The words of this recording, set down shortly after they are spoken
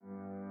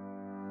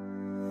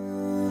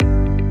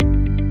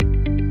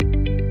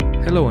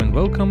Hello and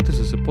welcome. This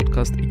is a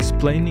podcast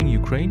explaining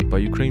Ukraine by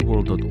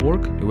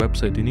ukraineworld.org, a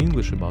website in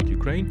English about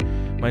Ukraine.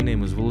 My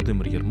name is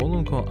Volodymyr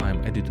Yermolenko.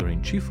 I'm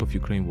editor-in-chief of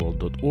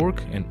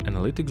ukraineworld.org and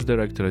analytics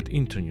director at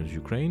Internews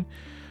Ukraine.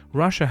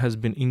 Russia has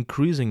been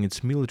increasing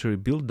its military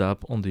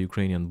buildup on the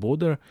Ukrainian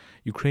border.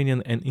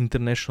 Ukrainian and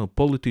international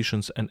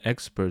politicians and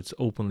experts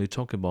openly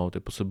talk about the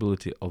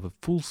possibility of a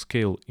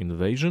full-scale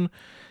invasion.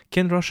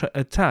 Can Russia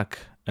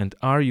attack, and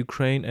are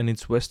Ukraine and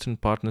its Western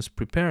partners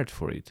prepared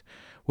for it?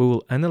 We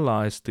will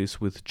analyze this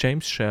with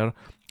James Sher,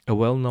 a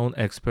well-known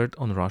expert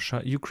on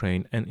Russia,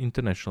 Ukraine, and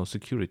international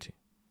security.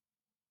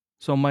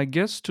 So my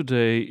guest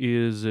today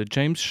is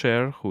James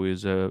Sher, who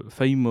is a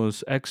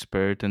famous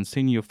expert and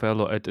senior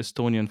fellow at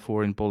Estonian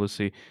Foreign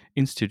Policy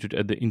Institute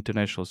at the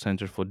International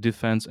Center for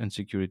Defense and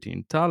Security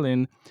in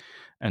Tallinn,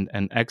 and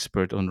an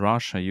expert on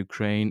Russia,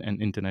 Ukraine,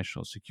 and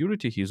international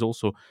security. He is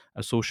also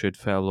associate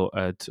fellow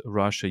at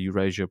Russia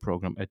Eurasia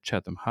program at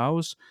Chatham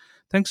House.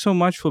 Thanks so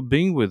much for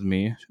being with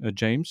me,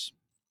 James.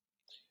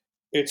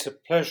 It's a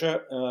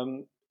pleasure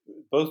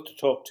both to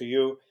talk to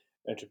you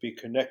and to be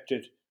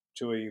connected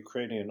to a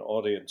Ukrainian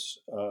audience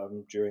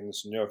during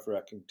this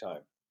nerve-wracking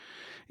time.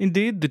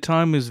 Indeed, the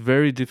time is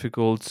very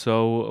difficult,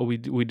 so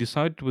we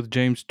decided with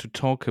James to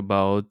talk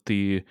about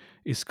the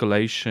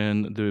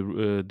escalation,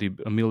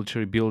 the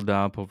military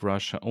buildup of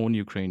Russia on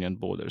Ukrainian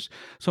borders.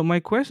 So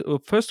my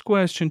first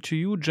question to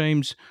you,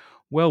 James.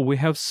 Well, we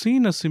have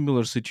seen a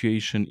similar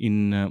situation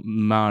in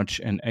March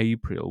and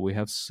April. We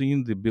have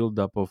seen the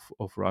buildup of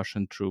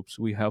Russian troops.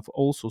 We have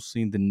also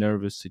seen the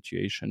nervous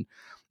situation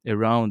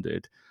around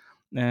it.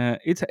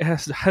 It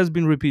has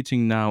been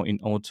repeating now in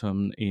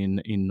autumn,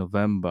 in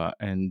November,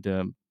 and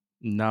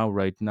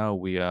right now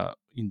we are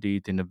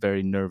indeed in a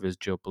very nervous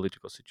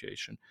geopolitical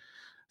situation.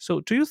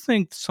 So, do you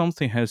think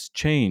something has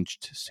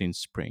changed since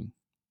spring?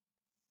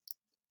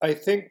 I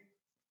think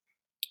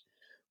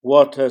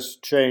what has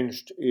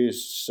changed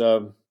is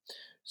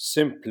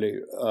simply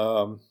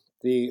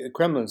the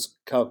Kremlin's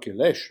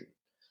calculation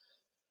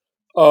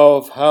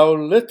of how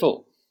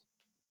little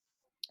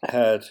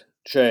had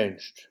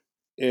changed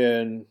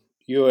in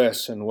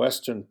US and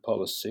Western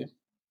policy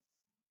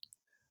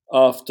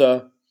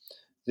after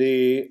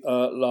the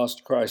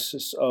last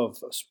crisis of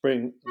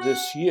spring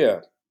this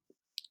year.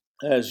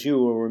 As you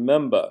will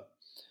remember,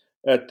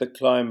 at the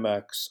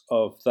climax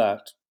of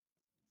that,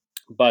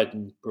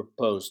 Biden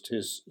proposed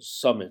his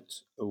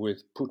summit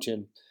with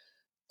Putin,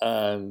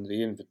 and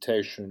the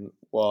invitation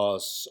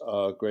was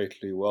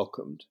greatly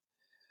welcomed.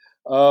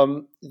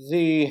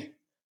 The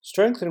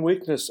strength and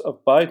weakness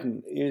of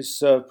President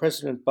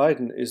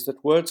Biden, is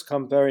that words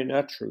come very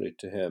naturally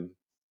to him.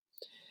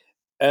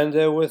 And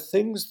there were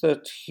things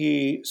that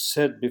he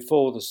said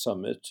before the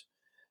summit,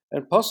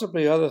 and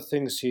possibly other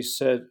things he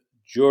said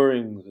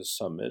during the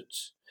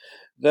summit,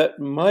 that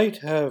might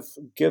have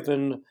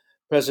given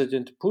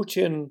President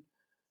Putin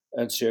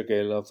and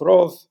Sergei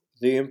Lavrov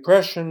the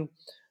impression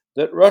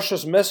that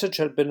Russia's message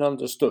had been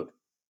understood.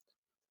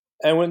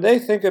 And when they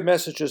think a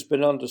message has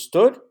been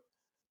understood,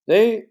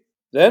 they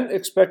then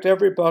expect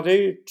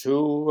everybody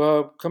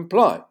to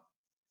comply.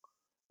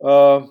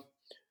 From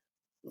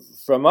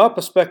our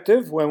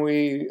perspective,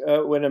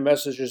 when a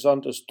message is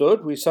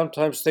understood, we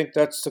sometimes think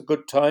that's a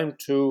good time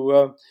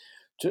to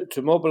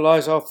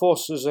mobilize our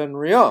forces and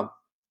rearm.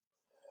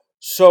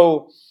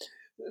 So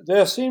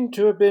there seemed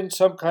to have been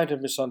some kind of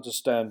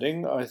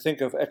misunderstanding, I think,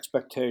 of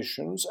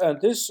expectations,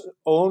 and this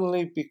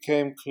only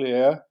became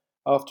clear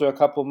after a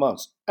couple of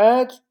months.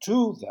 Add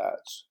to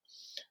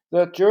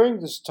that during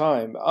this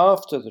time,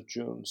 after the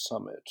June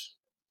summit,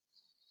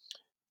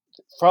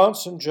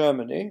 France and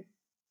Germany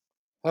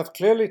have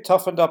clearly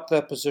toughened up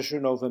their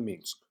position over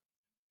Minsk.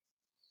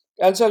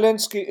 And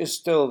Zelensky is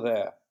still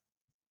there.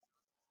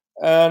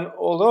 And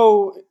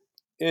although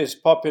his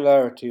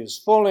popularity is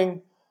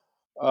falling,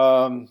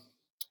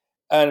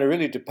 and it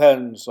really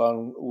depends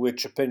on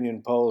which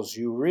opinion polls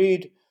you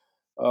read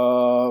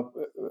to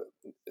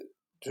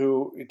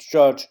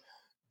judge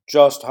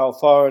just how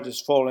far it is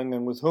falling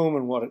and with whom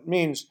and what it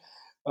means,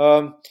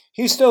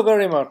 he's still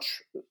very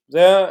much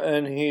there,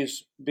 and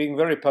he's being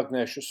very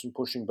pugnacious and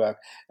pushing back.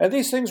 And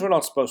these things were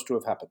not supposed to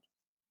have happened.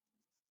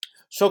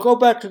 So go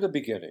back to the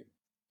beginning.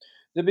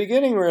 The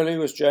beginning really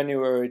was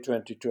January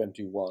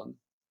 2021,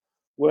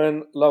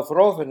 when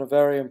Lavrov, in a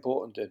very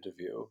important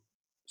interview,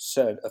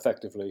 said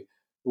effectively,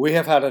 "We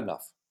have had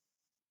enough.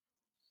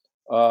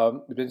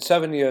 It's been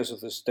 7 years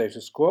of the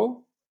status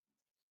quo.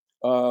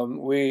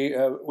 We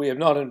have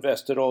not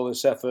invested all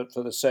this effort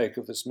for the sake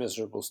of this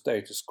miserable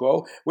status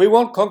quo. We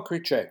want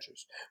concrete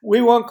changes.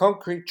 We want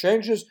concrete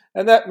changes,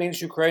 and that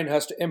means Ukraine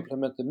has to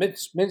implement the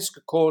Minsk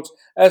Accords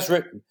as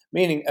written,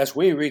 meaning as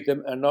we read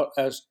them and not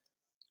as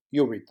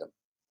you read them.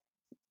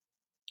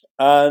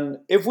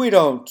 And if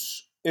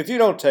you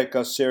don't take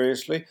us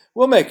seriously,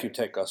 we'll make you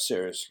take us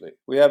seriously.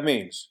 We have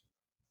means,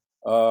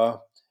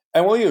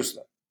 and we'll use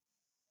them."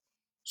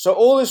 So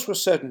all this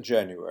was said in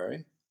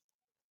January.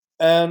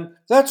 And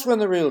that's when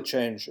the real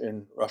change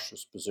in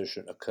Russia's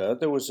position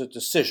occurred. There was a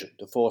decision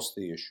to force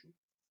the issue.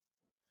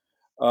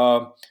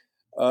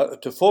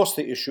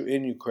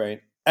 In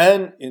Ukraine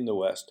and in the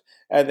West.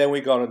 And then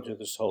we got into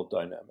this whole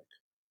dynamic.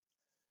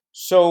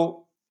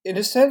 So, in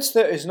a sense,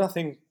 there is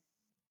nothing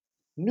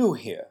new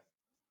here.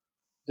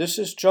 This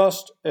is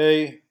just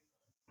a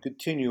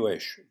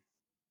continuation.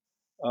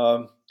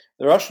 The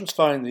Russians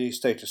find the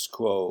status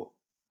quo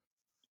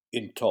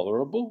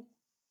intolerable.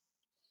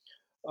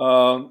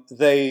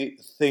 They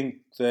think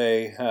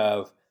they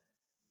have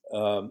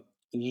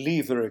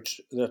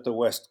leverage that the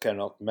West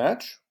cannot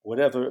match.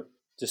 Whatever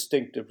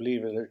distinctive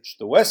leverage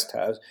the West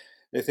has,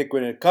 they think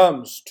when it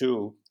comes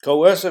to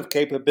coercive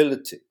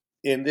capability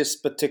in this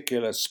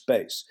particular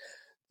space,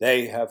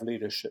 they have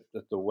leadership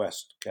that the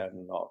West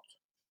cannot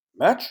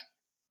match.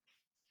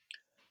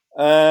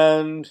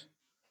 And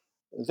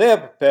they are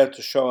prepared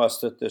to show us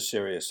that they're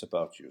serious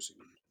about using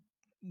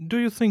it. Do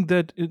you think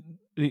that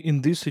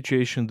in this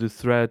situation, the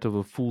threat of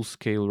a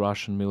full-scale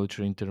Russian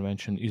military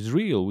intervention is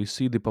real? We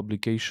see the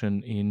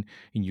publication in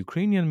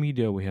Ukrainian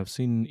media. We have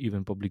seen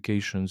even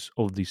publications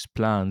of these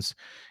plans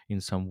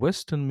in some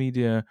Western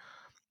media.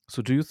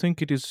 So, do you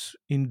think it is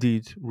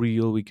indeed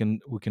real? We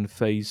can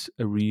face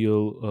a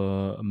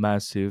real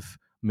massive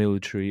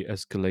military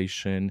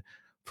escalation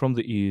from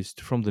the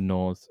east, from the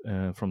north,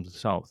 from the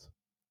south?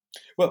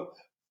 Well,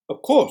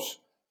 of course,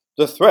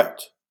 the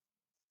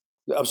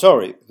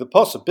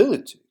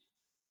possibility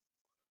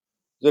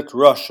that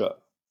Russia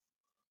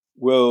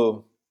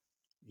will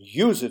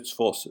use its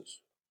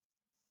forces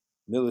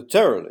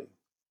militarily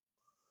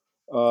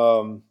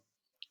in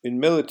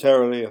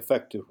militarily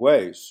effective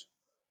ways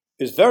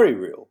is very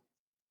real.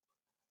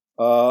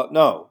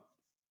 Now,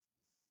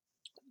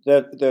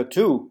 there are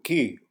two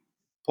key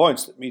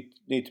points that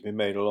need to be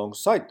made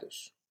alongside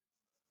this.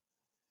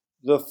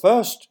 The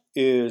first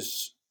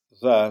is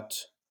that,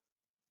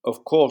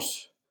 of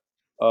course,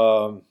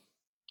 the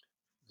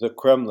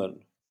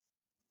Kremlin,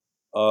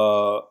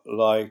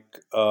 like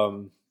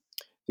the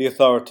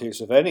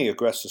authorities of any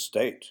aggressor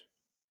state,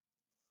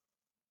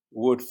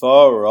 would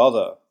far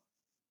rather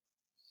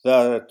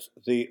that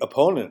the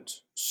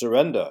opponent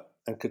surrender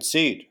and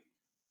concede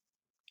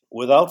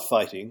without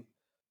fighting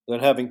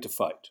than having to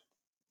fight.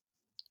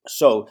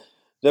 So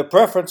their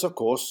preference, of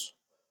course,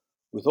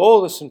 with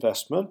all this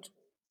investment,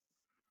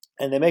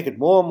 and they make it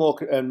more and more,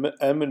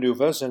 and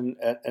maneuvers and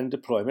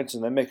deployments,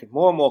 and they make it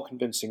more and more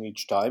convincing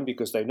each time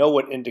because they know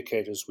what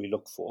indicators we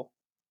look for,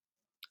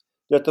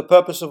 that the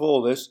purpose of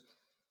all this,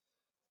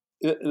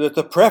 that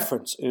the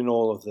preference in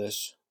all of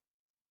this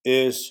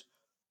is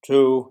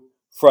to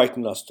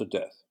frighten us to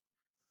death.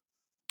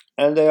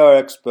 And they are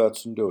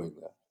experts in doing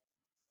that.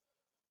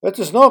 That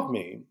does not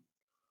mean,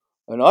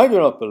 and I do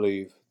not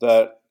believe,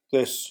 that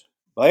this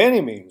by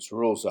any means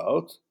rules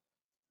out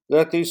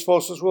that these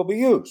forces will be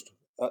used.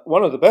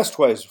 One of the best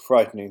ways of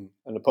frightening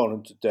an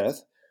opponent to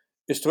death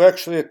is to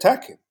actually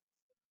attack him.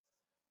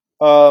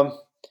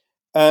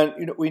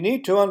 And we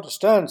need to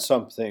understand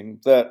something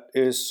that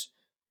is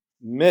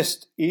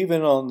missed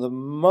even on the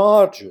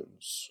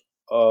margins,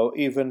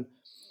 even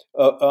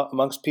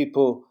amongst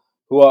people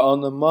who are on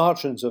the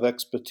margins of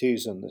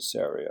expertise in this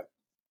area.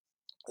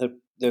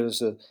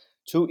 There's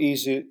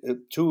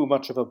too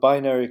much of a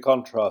binary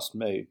contrast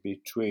made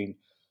between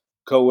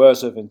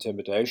coercive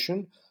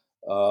intimidation,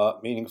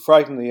 meaning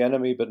frighten the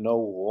enemy but no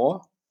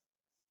war,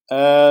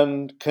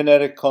 and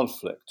kinetic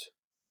conflict.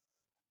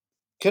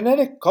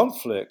 Kinetic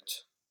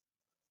conflict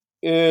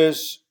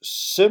is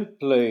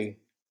simply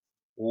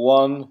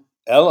one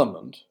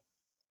element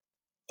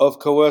of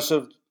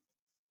coercive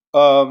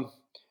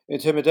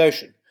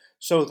intimidation.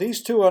 So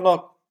these two are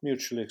not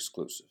mutually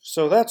exclusive.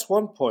 So that's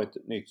one point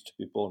that needs to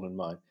be borne in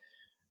mind.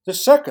 The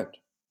second,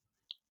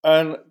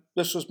 and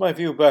this was my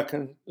view back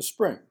in the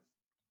spring,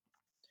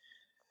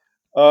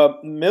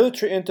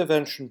 military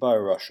intervention by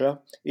Russia,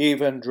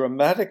 even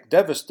dramatic,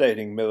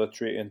 devastating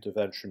military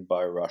intervention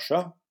by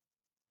Russia,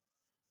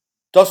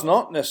 does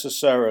not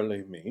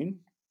necessarily mean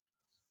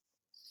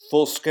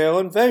full-scale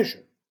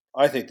invasion.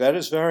 I think that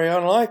is very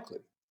unlikely.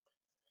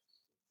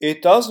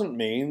 It doesn't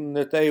mean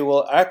that they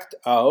will act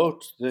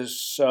out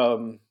this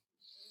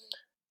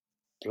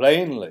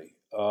plainly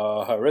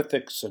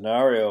horrific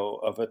scenario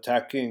of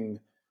attacking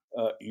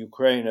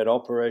Ukraine at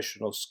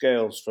operational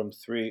scales from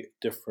 3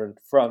 different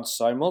fronts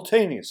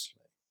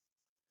simultaneously.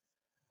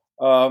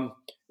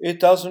 It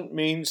doesn't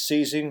mean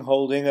seizing,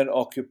 holding, and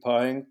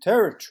occupying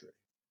territory.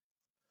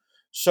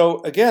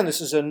 So again,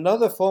 this is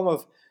another form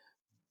of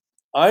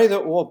either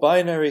or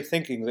binary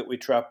thinking that we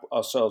trap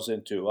ourselves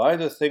into.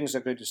 Either things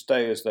are going to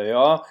stay as they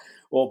are,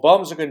 or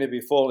bombs are going to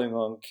be falling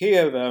on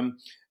Kiev,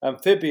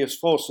 amphibious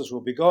forces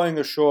will be going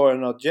ashore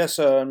in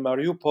Odessa and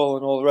Mariupol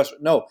and all the rest.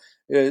 No,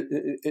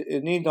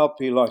 it need not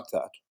be like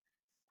that.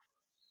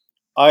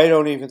 I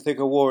don't even think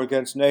a war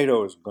against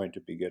NATO is going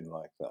to begin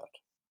like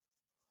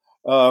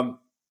that.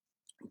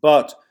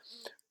 But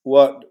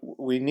what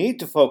we need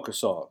to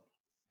focus on,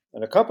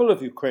 and a couple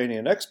of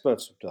Ukrainian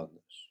experts have done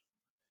this,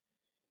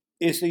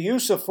 is the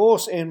use of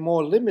force in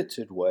more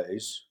limited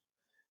ways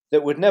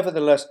that would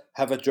nevertheless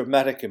have a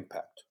dramatic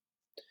impact.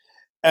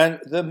 And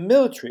the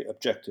military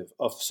objective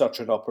of such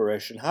an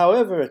operation,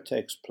 however it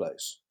takes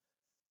place,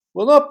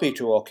 will not be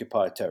to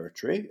occupy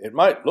territory. It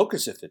might look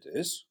as if it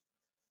is,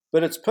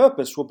 but its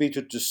purpose will be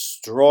to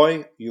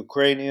destroy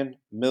Ukrainian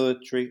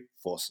military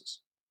forces,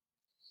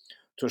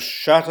 to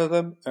shatter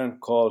them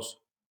and cause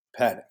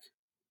panic,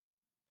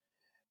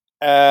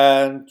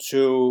 and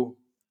to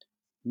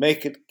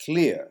make it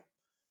clear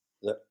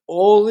that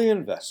all the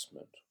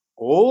investment,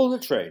 all the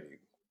training,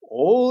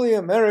 all the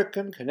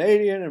American,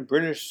 Canadian, and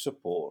British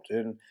support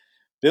in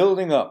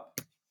building up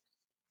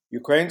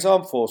Ukraine's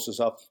armed forces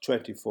after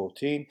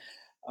 2014,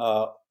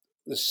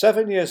 the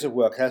 7 years of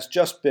work has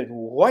just been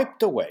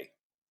wiped away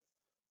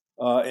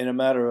in a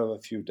matter of a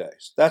few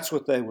days. That's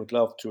what they would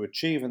love to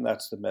achieve, and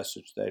that's the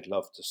message they'd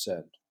love to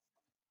send.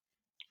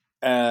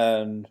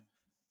 And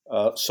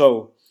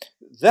so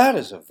that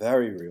is a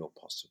very real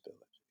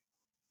possibility,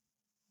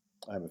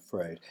 I'm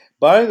afraid.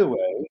 By the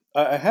way,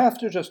 I have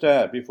to just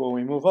add before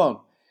we move on,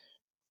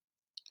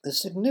 the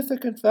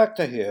significant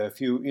factor here,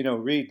 if you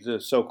read the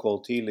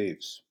so-called tea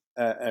leaves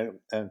and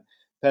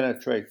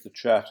penetrate the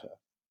chatter,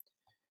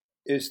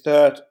 is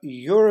that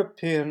the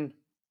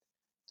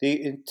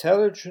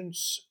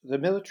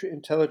military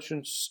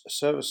intelligence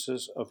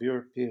services of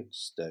European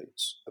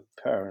states,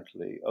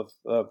 apparently of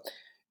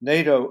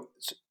NATO,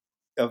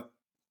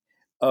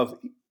 of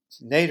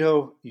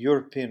NATO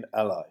European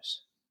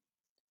allies,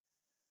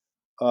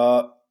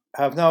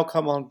 have now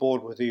come on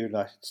board with the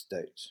United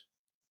States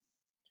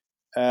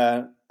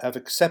and have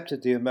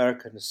accepted the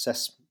American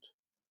assessment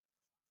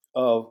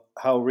of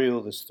how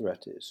real this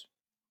threat is.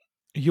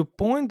 Your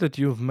point that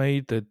you've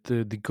made that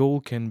the goal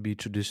can be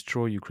to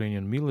destroy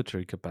Ukrainian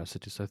military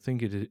capacities, I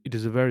think it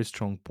is a very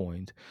strong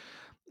point.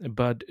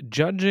 But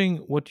judging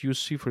what you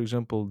see, for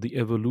example, the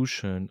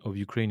evolution of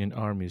Ukrainian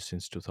army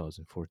since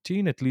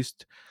 2014, at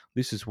least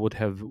this is what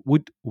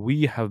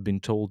we have been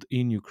told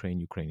in Ukraine,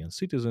 Ukrainian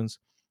citizens,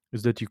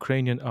 is that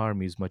Ukrainian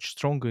army is much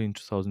stronger in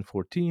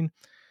 2014,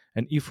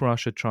 and if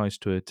Russia tries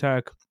to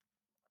attack,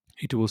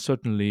 it will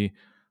certainly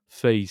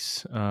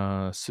face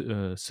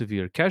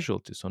severe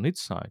casualties on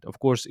its side. Of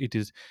course, it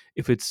is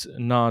if it's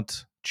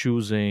not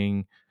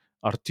choosing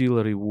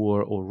artillery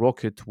war or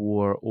rocket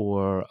war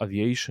or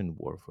aviation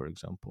war, for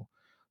example.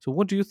 So,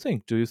 what do you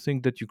think? Do you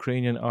think that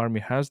Ukrainian army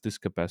has this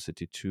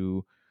capacity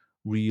to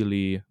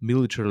really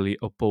militarily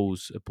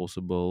oppose a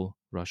possible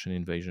Russian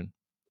invasion?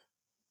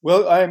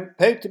 Well, I'm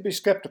paid to be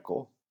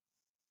skeptical,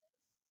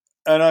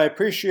 and I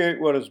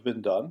appreciate what has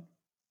been done,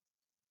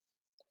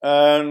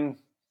 and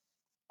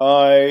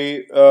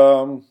I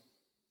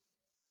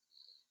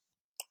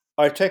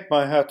I take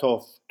my hat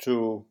off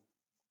to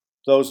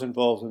those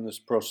involved in this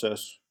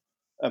process,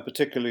 and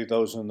particularly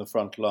those in the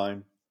front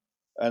line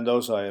and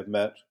those I have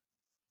met,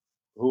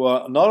 who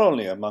are not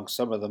only among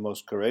some of the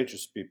most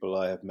courageous people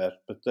I have met,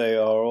 but they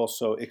are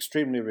also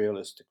extremely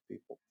realistic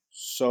people.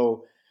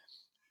 So,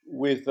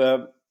 with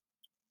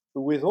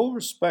all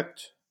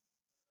respect,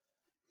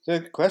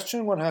 the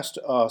question one has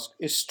to ask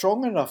is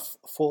strong enough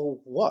for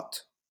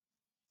what?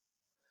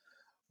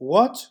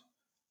 What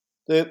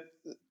the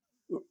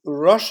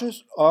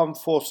Russia's armed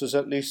forces,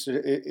 at least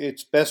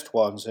its best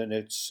ones and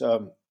its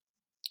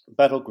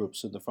battle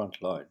groups in the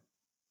front line,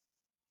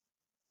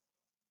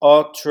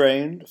 are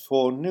trained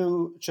for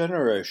new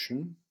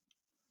generation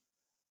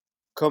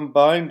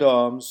combined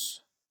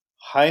arms,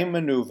 high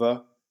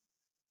maneuver,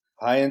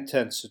 high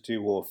intensity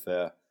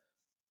warfare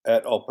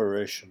at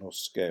operational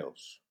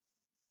scales.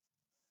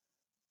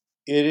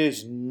 It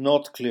is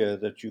not clear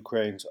that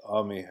Ukraine's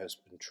army has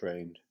been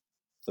trained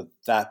for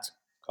that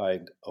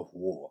kind of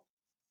war.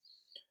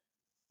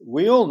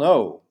 We all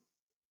know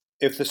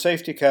if the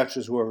safety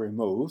catches were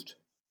removed,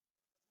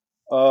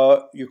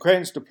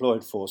 Ukraine's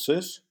deployed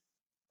forces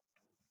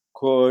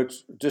could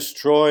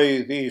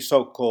destroy the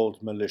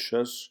so-called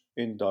militias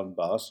in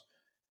Donbass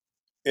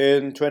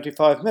in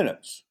 25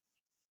 minutes.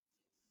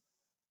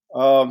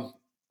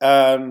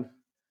 And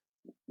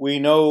we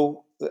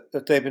know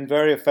that they've been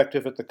very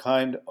effective at the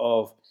kind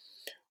of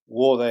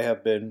war they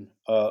have been,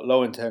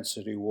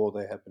 low-intensity war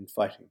they have been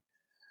fighting.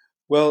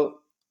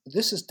 Well,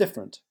 this is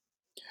different.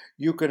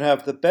 You can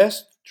have the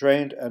best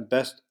trained and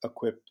best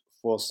equipped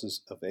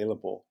forces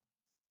available.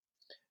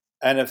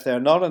 And if they're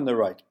not in the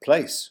right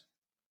place,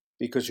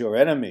 because your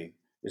enemy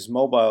is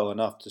mobile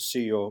enough to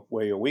see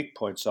where your weak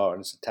points are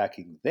and is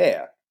attacking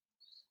there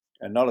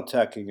and not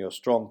attacking your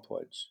strong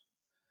points,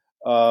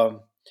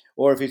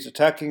 or if he's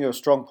attacking your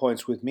strong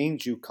points with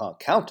means you can't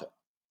counter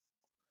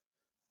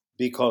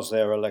because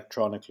they're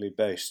electronically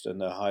based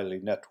and they're highly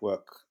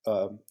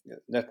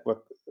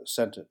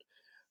network-centered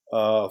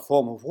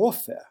form of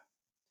warfare,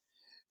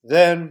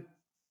 then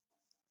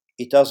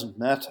it doesn't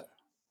matter.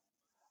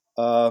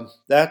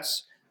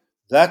 That's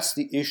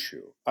the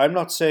issue. I'm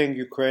not saying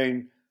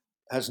Ukraine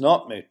has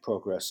not made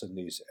progress in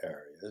these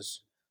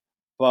areas,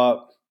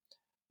 but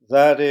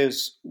that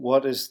is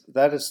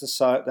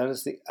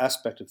the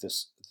aspect of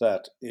this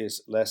that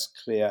is less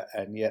clear,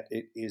 and yet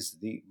it is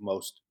the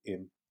most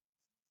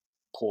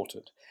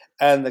important.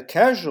 And the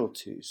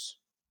casualties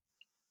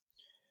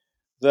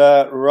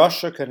that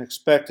Russia can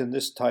expect in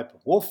this type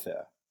of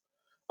warfare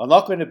are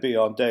not going to be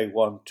on day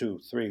 1, 2,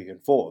 3,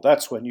 and 4.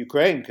 That's when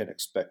Ukraine can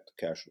expect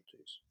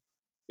casualties.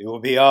 It will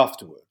be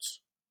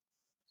afterwards.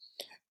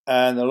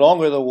 And the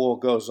longer the war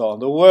goes on,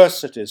 the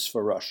worse it is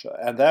for Russia.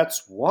 And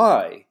that's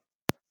why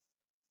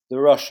the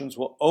Russians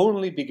will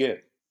only begin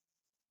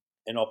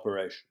an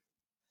operation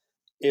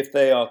if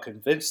they are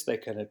convinced they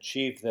can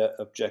achieve their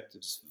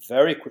objectives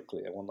very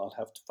quickly and will not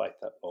have to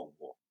fight that long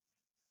war.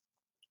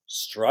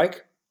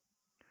 Strike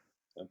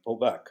and pull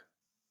back.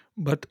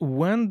 But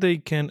when they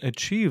can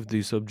achieve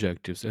these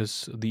objectives,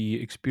 as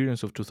the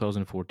experience of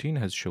 2014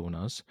 has shown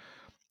us,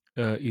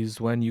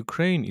 is when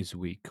Ukraine is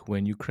weak.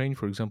 When Ukraine,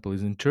 for example,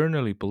 is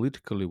internally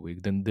politically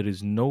weak, then there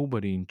is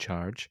nobody in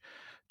charge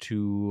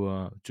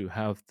to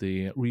have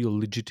the real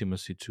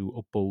legitimacy to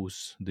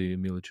oppose the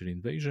military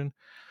invasion.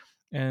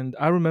 And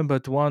I remember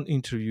at one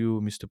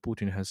interview, Mr.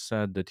 Putin has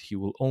said that he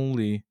will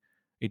only.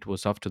 It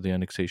was after the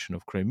annexation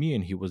of Crimea,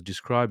 and he was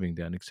describing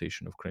the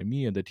annexation of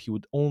Crimea, that he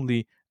would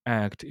only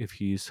act if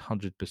he is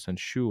 100%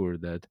 sure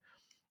that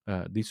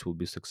this will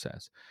be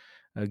success.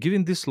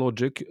 Given this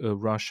logic,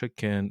 Russia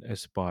can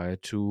aspire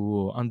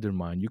to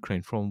undermine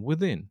Ukraine from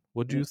within.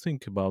 What do you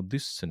think about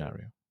this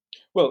scenario?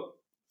 Well,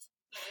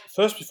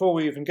 first, before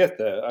we even get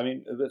there, I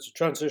mean, there's a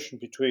transition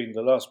between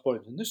the last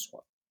point and this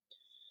one.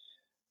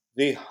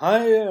 The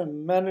higher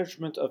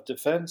management of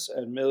defense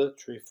and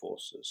military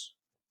forces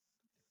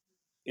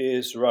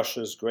is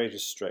Russia's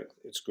greatest strength,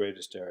 its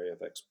greatest area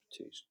of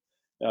expertise.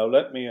 Now,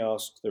 let me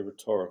ask the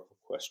rhetorical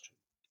question.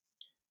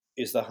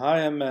 Is the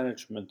higher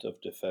management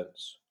of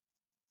defense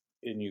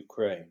in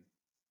Ukraine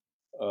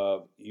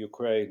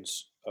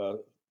Ukraine's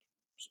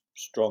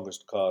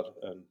strongest card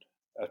and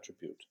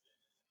attribute?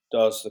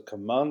 Does the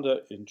commander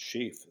in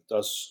chief,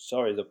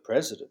 the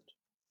president,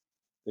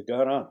 the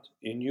Garant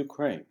in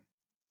Ukraine,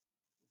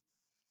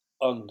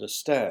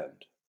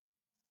 understand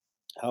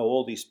how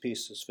all these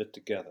pieces fit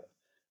together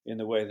in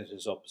the way that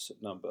his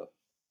opposite number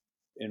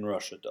in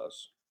Russia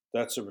does?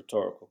 That's a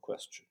rhetorical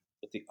question,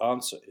 but the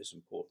answer is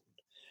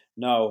important.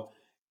 Now,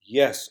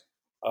 yes,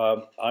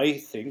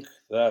 I think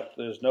that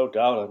there's no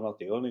doubt I'm not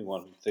the only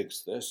one who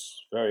thinks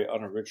this very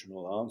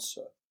unoriginal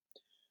answer.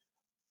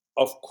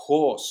 Of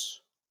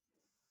course,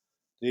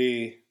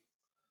 the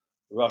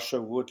Russia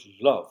would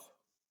love,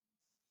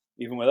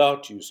 even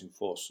without using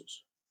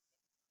forces,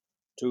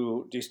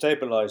 to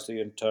destabilize the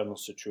internal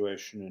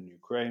situation in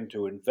Ukraine,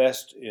 to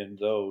invest in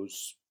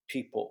those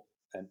people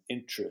and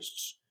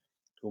interests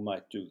who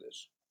might do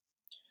this.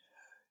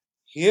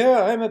 Here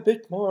I'm a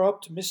bit more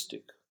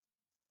optimistic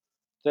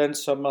than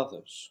some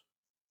others,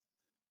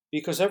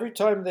 because every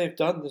time they've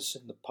done this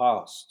in the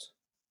past,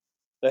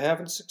 they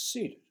haven't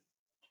succeeded.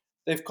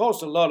 They've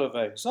caused a lot of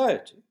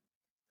anxiety.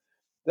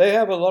 They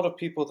have a lot of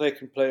people they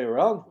can play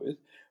around with,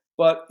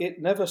 but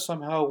it never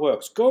somehow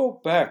works. Go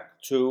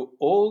back to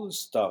all the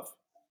stuff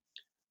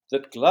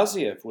that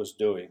Glaziev was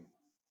doing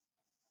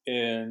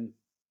in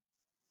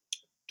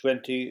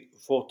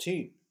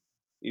 2014,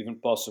 even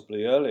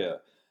possibly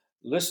earlier.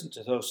 Listen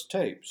to those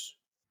tapes.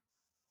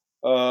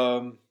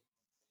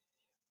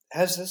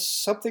 Has this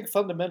something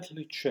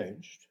fundamentally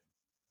changed?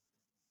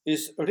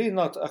 Is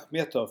Rinat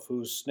Akhmetov,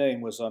 whose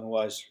name was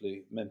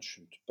unwisely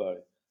mentioned by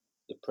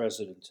the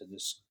president in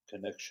this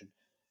connection,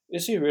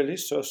 is he really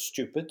so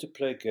stupid to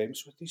play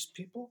games with these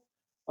people?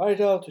 I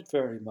doubt it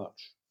very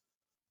much.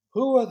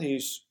 Who are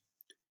these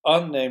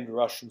unnamed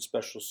Russian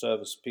special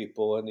service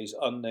people and these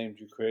unnamed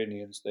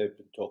Ukrainians they've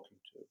been talking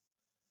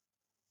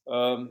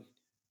to?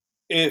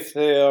 If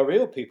they are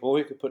real people,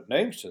 we could put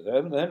names to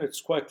them. Then it's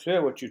quite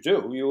clear what you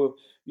do.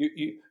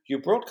 You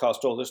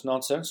broadcast all this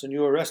nonsense and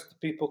you arrest the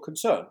people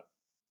concerned,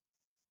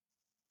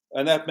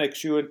 and that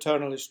makes you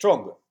internally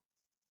stronger.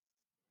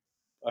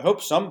 I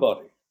hope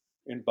somebody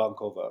in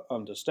Bankova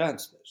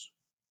understands this.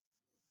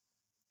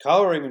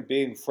 Cowering and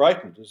being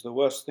frightened is the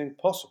worst thing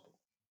possible.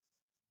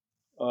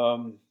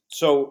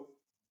 So,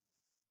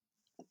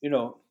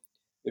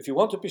 if you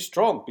want to be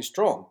strong,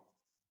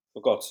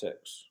 for God's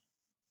sakes.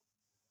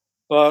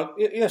 But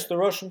yes, the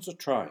Russians are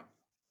trying.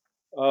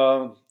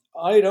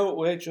 I don't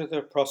wager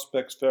their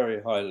prospects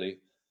very highly,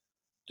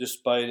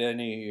 despite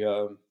any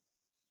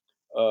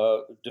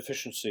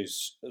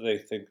deficiencies they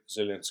think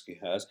Zelensky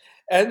has.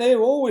 And they've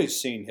always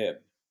seen him,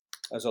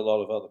 as a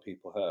lot of other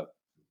people have,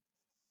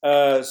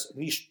 as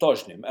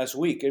nishtojnim, as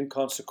weak,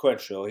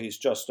 inconsequential. He's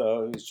just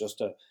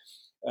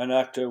an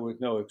actor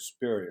with no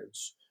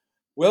experience.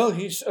 Well,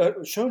 he's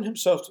shown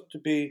himself to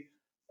be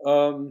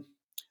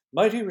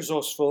mighty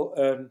resourceful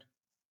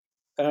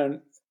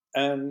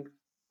and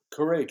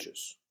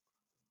courageous,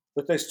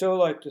 but they still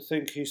like to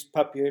think he's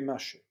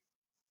papier-mâché.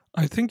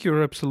 I think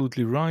you're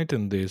absolutely right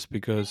in this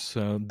because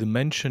the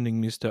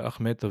mentioning Mr.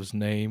 Akhmetov's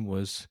name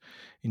was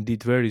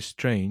indeed very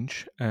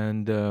strange.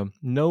 And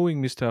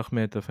knowing Mr.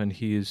 Akhmetov and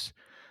his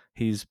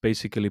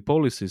basically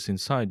policies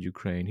inside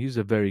Ukraine, he's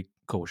a very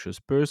cautious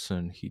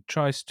person. He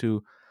tries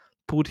to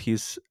put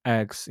his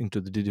eggs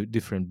into the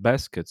different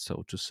baskets,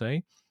 so to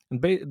say.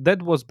 And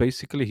that was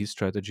basically his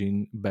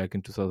strategy back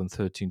in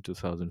 2013,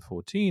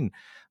 2014.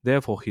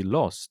 Therefore, he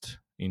lost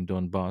in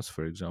Donbass,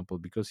 for example,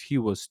 because he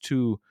was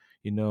too,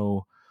 you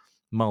know,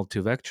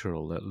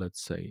 multivectoral,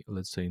 let's say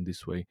in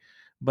this way.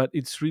 But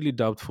it's really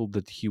doubtful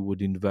that he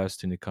would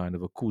invest in a kind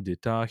of a coup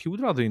d'etat. He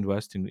would rather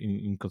invest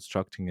in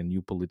constructing a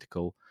new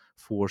political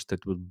force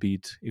that will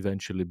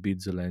eventually beat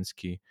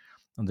Zelensky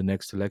on the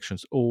next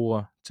elections,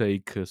 or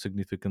take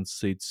significant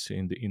seats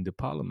in the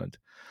parliament.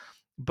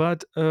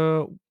 But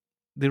the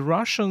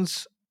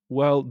Russians,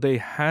 well, they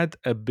had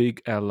a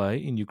big ally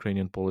in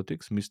Ukrainian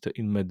politics, Mr.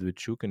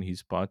 Medvedchuk and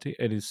his party,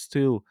 and is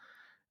still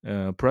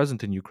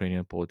present in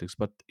Ukrainian politics,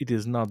 but it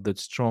is not that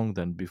strong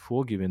than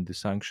before, given the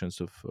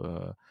sanctions of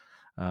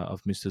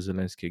Mr.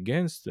 Zelensky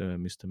against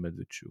Mr.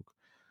 Medvedchuk.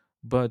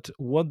 But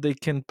what they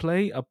can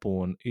play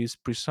upon is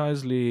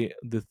precisely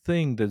the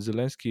thing that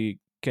Zelensky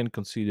can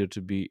consider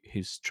to be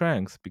his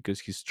strength,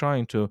 because he's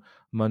trying to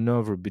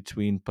maneuver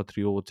between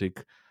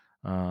patriotic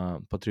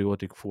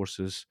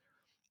forces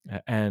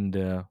and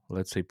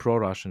let's say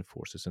pro-Russian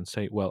forces, and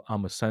say, well,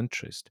 I'm a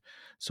centrist.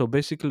 So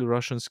basically,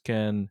 Russians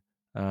can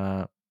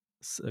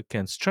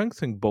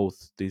strengthen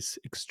both these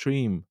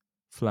extreme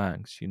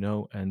flanks,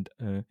 and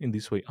in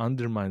this way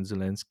undermine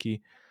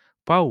Zelensky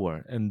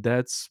power, and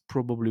that's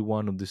probably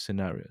one of the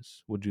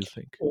scenarios. What do you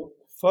think? Well,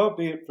 far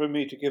be it from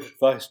me to give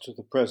advice to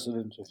the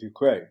president of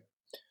Ukraine,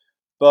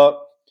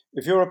 but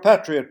if you're a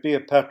patriot, be a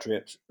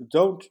patriot.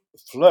 Don't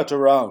flirt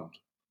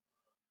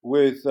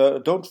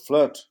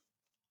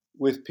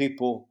with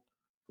people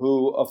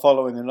who are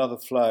following another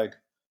flag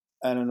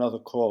and another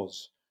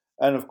cause.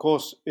 And of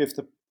course, if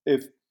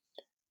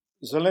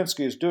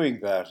Zelensky is doing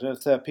that, and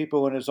if there are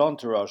people in his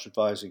entourage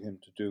advising him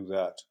to do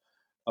that,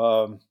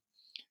 um,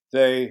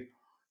 they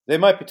they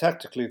might be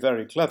tactically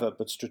very clever,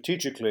 but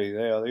strategically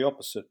they are the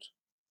opposite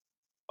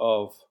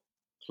of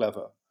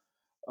clever.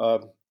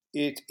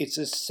 It's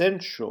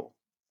essential,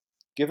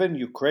 given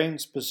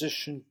Ukraine's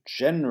position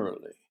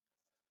generally,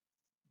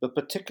 but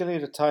particularly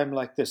at a time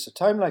like this. A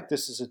time like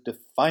this is a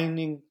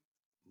defining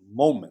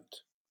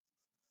moment.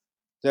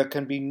 There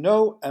can be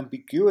no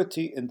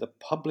ambiguity in the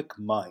public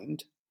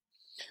mind.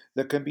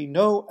 There can be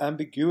no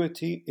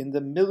ambiguity in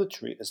the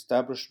military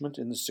establishment,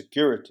 in the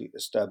security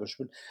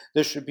establishment.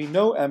 There should be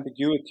no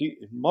ambiguity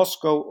in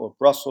Moscow or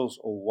Brussels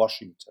or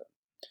Washington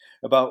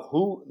about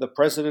who the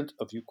president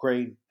of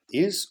Ukraine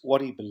is,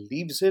 what he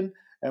believes in,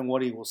 and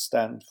what he will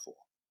stand for.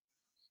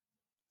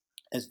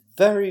 This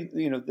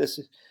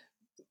is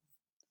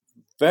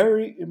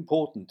very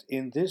important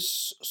in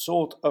this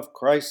sort of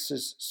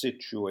crisis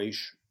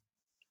situation.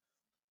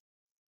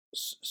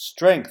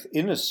 Strength,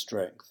 inner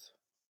strength,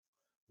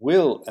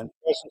 will, and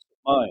presence of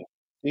mind,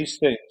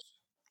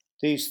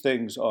 these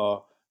things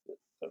are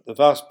the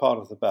vast part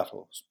of the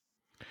battles.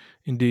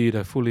 Indeed,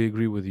 I fully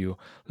agree with you.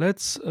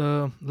 Let's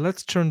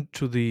turn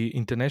to the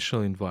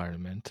international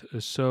environment.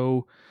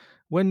 So,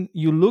 when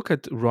you look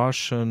at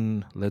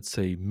Russian, let's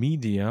say,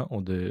 media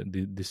or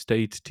the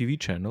state TV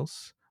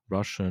channels,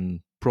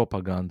 Russian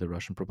propaganda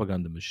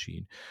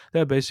machine,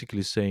 they're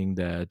basically saying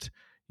that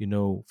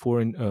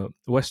foreign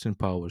Western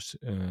powers,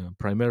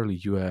 primarily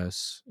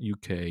U.S.,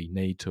 UK,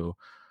 NATO,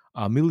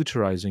 are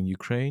militarizing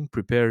Ukraine,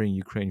 preparing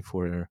Ukraine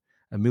for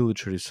a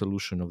military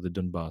solution of the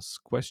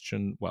Donbass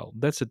question. Well,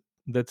 that's a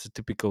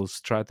typical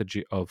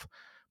strategy of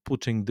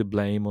putting the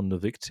blame on the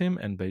victim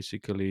and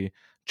basically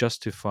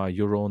justify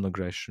your own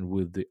aggression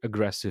with the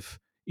aggressive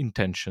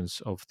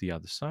intentions of the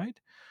other side.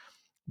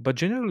 But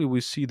generally,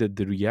 we see that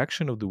the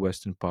reaction of the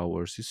Western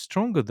powers is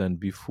stronger than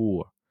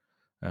before.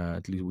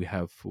 At least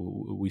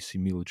we see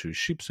military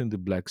ships in the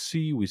Black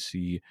Sea. We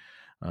see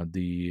for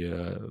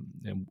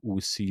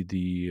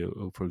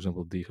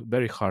example, the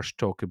very harsh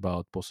talk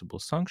about possible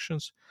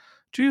sanctions.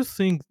 Do you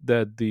think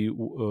that the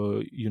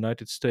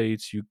United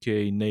States,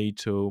 UK,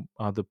 NATO,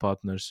 other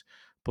partners'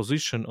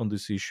 position on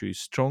this issue is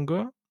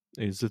stronger?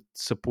 Is it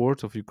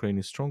support of Ukraine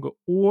is stronger,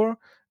 or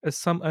as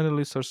some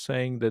analysts are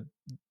saying that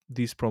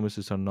these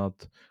promises are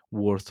not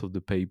worth of the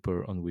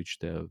paper on which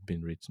they have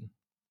been written?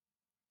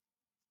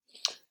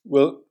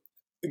 Well,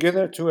 again,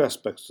 there are two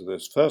aspects to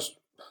this. First,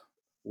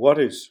 what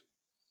is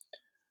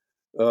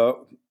uh,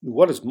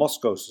 what is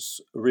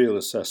Moscow's real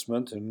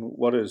assessment, and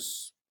what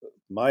is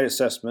my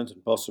assessment,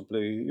 and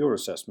possibly your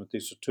assessment?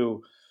 These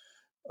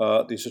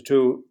are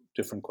two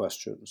different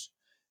questions.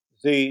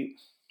 The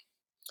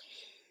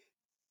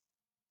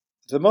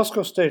the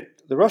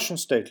Russian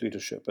state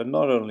leadership, and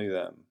not only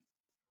them,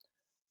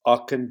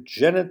 are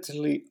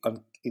congenitally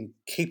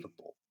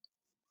incapable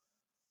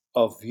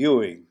of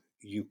viewing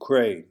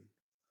Ukraine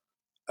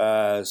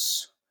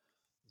as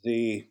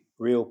the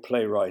real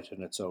playwright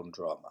in its own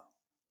drama.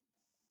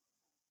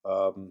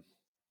 Um,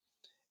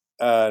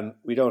 and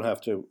we don't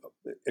have to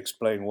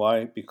explain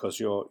why, because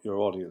your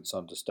audience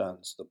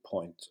understands the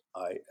point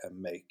I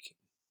am making.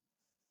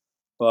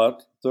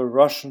 But the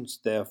Russians,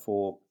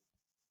 therefore,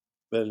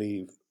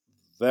 believe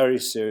very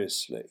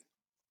seriously,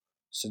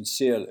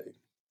 sincerely,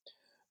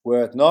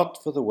 were it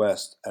not for the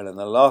West, and in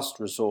the last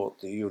resort,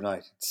 the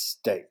United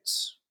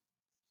States,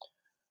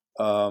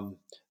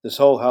 this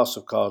whole house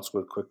of cards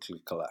will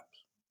quickly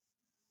collapse.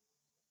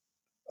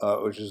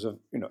 Which is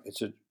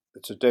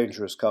it's a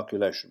dangerous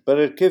calculation, but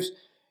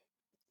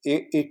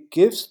it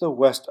gives the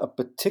West a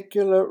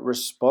particular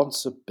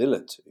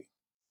responsibility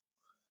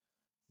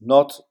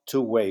not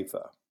to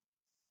waver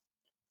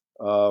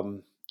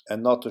and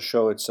not to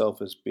show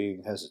itself as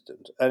being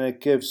hesitant. And it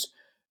gives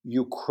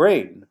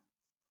Ukraine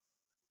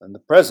and the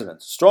president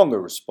a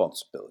stronger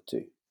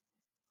responsibility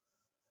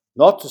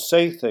not to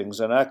say things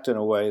and act in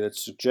a way that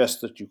suggests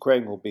that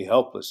Ukraine will be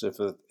helpless if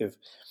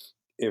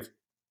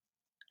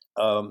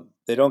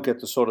they don't get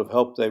the sort of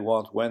help they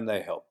want when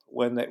they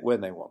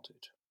want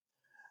it.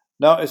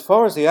 Now, as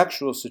far as the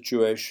actual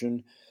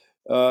situation,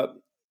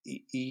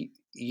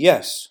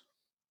 yes,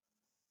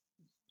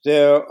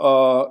 there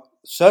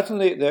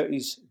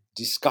is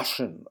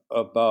discussion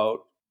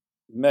about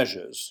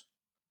measures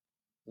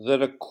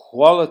that are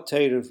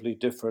qualitatively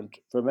different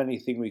from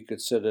anything we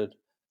considered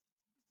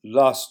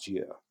last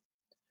year.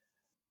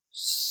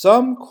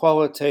 Some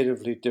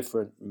qualitatively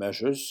different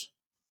measures,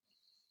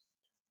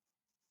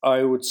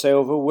 I would say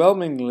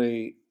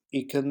overwhelmingly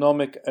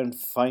economic and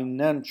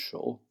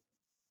financial,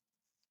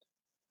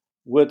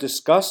 were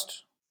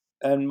discussed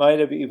and might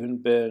have even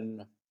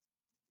been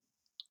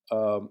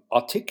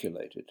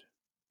articulated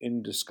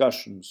in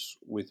discussions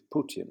with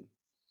Putin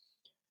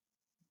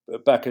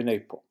back in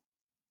April.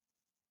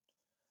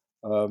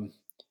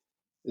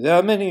 There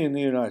are many in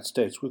the United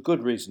States, with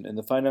good reason, in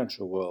the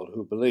financial world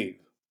who believe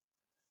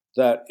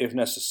that, if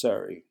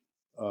necessary,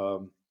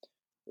 the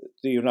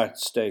United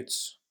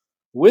States,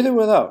 with or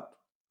without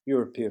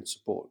European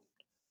support,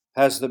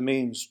 has the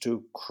means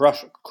to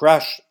crash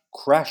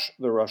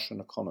the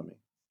Russian economy,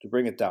 to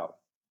bring it down,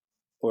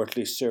 or at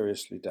least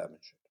seriously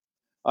damage it.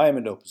 I am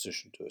in no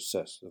position to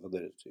assess the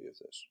validity of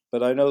this,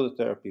 but I know that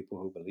there are people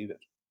who believe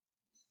it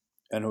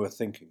and who are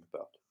thinking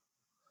about it.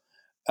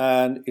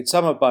 And in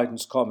some of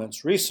Biden's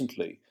comments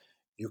recently,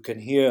 you can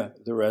hear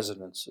the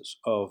resonances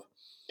of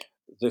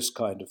this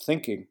kind of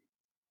thinking,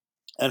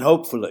 and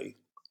hopefully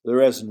the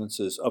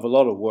resonances of a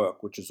lot of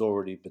work which has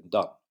already been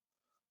done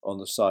on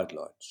the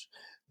sidelines.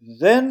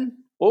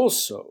 Then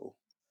also,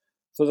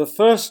 for the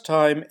first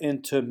time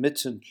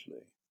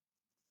intermittently,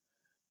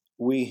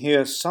 we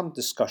hear some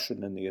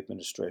discussion in the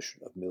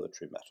administration of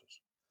military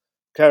matters.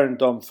 Karen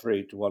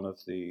Domfried, one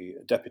of the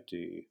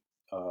deputy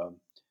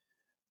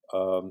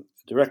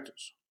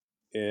directors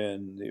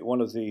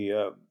one of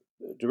the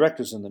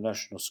directors in the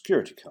National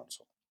Security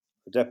Council,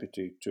 a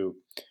deputy to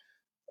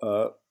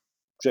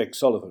Jake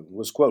Sullivan,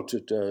 was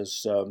quoted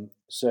as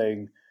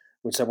saying,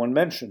 when someone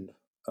mentioned,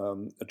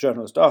 a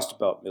journalist asked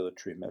about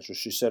military measures,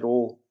 she said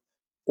all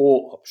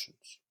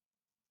options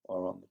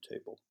are on the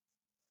table.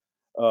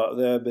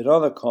 There have been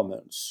other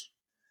comments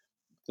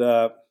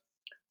that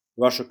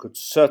Russia could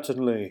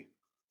certainly,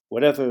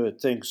 whatever it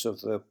thinks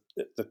of the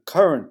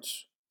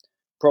current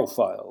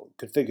profile,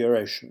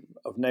 configuration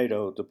of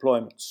NATO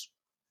deployments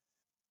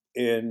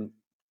in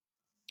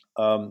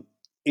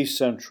East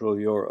Central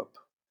Europe,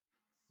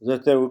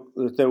 that there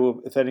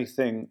will, if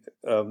anything,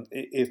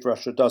 if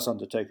Russia does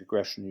undertake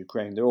aggression in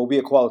Ukraine, there will be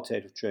a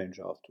qualitative change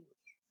afterwards.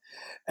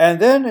 And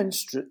then,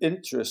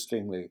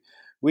 interestingly,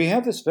 we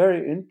have this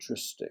very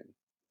interesting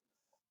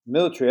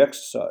military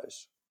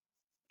exercise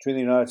between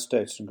the United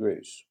States and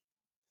Greece,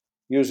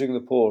 using the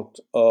port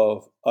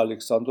of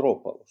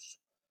Alexandroupolis.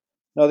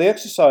 Now, the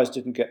exercise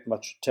didn't get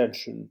much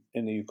attention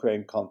in the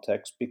Ukraine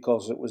context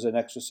because it was an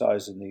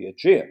exercise in the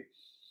Aegean,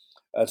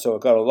 and so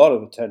it got a lot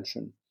of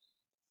attention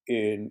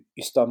in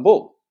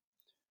Istanbul.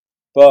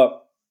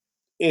 But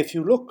if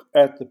you look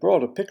at the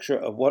broader picture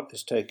of what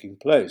is taking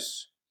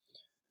place,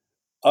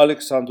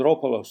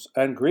 Alexandroupolis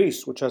and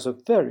Greece, which has a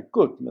very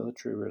good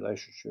military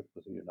relationship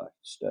with the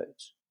United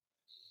States,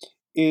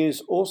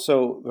 is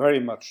also very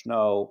much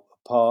now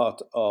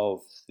part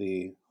of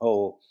the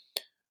whole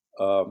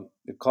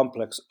the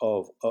complex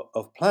of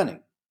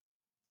planning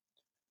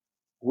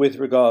with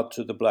regard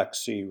to the Black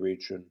Sea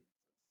region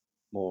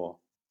more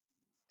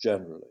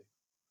generally.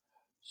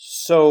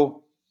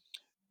 So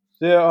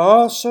there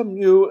are some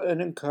new and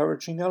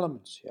encouraging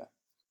elements here.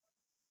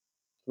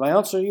 My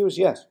answer to you is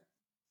yes.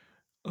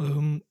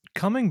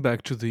 Coming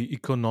back to the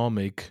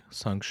economic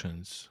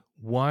sanctions,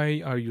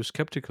 why are you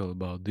skeptical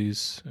about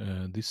this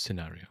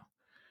scenario?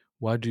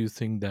 Why do you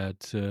think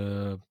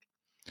that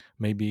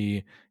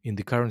maybe in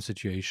the current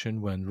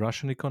situation, when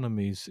Russian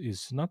economy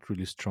is not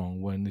really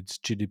strong, when its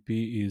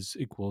GDP is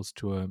equals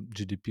to a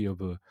GDP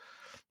of a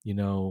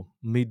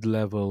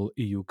mid-level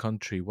EU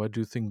country, why do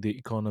you think the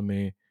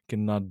economy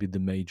cannot be the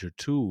major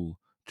tool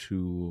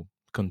to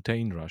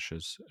contain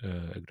Russia's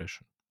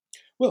aggression?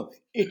 Well,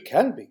 it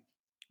can be.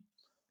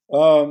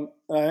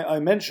 I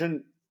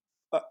mentioned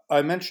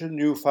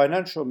new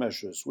financial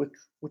measures,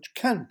 which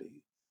can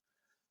be.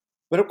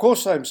 But of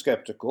course, I'm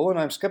skeptical, and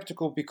I'm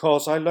skeptical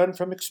because I learn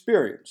from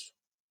experience.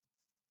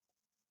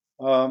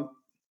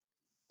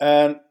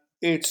 And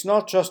it's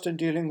not just in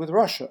dealing with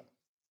Russia.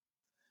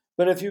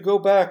 But if you go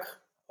back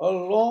a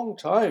long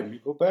time, you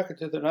go back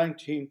into the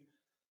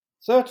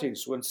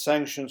 1930s when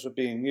sanctions were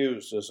being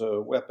used as a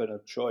weapon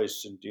of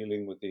choice in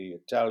dealing with the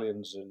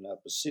Italians in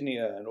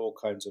Abyssinia and all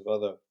kinds of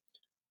other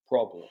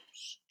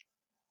problems,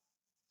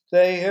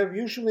 they have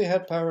usually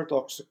had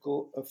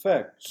paradoxical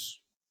effects.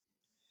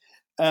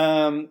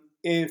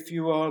 If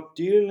you are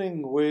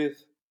dealing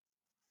with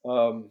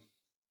um,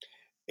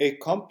 a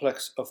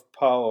complex of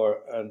power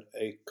and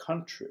a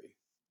country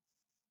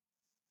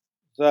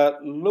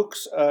that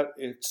looks at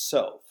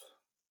itself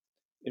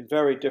in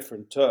very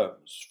different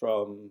terms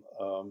from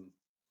um,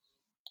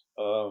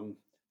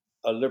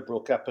 a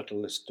liberal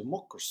capitalist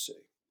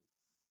democracy,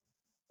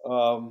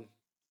 um,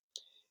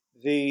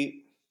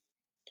 the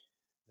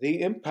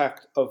the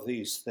impact of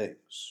these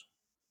things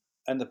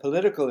and the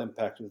political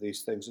impact of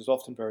these things is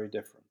often very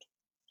different.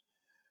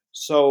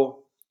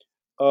 So,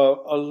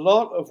 a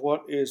lot of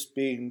what is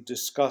being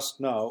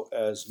discussed now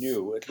as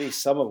new, at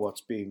least some of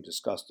what's being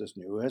discussed as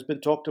new, has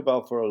been talked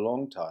about for a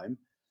long time.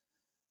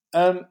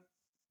 And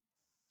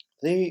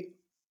the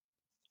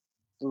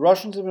the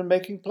Russians have been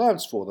making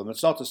plans for them.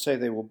 It's not to say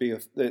they will be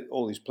that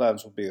all these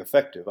plans will be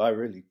effective. I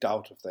really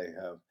doubt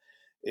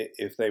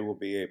if they will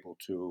be able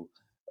to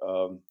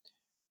um,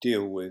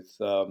 deal with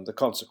the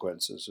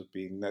consequences of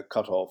being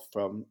cut off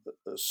from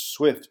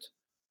SWIFT,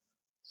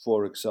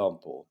 for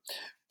example.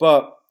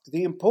 But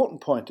the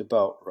important point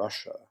about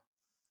Russia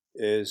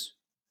is,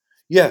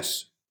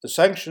 yes, the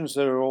sanctions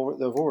that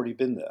have already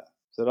been there,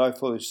 that I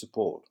fully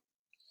support,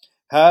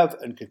 have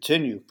and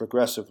continue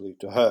progressively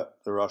to hurt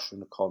the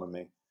Russian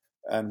economy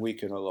and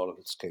weaken a lot of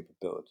its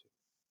capability.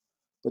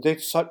 But they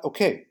decide,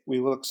 okay, we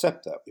will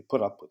accept that. We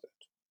put up with it.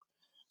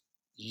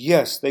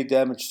 Yes, they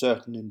damage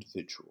certain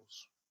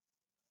individuals.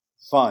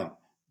 Fine.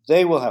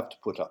 They will have to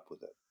put up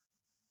with it.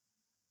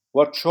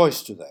 What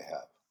choice do they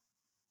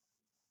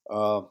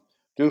have?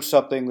 Do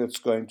something that's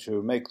going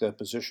to make their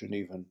position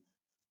even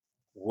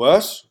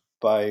worse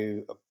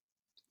by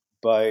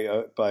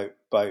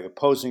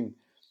opposing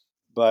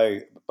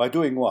by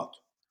doing what?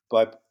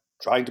 By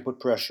trying to put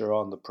pressure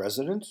on the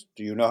president?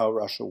 Do you know how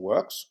Russia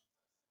works?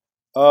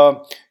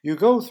 You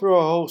go through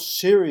a whole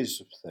series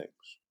of things.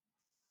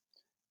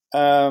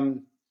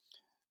 Um,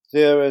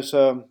 there is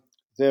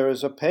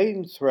a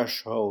pain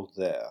threshold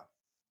there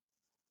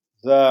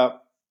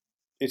that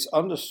it's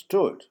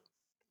understood.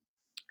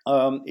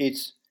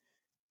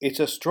 It's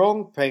a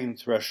strong pain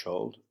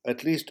threshold,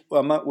 at least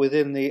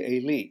within the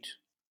elite,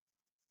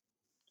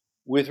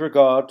 with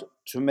regard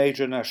to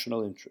major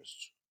national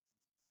interests.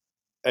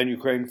 And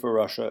Ukraine for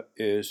Russia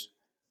is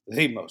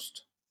the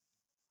most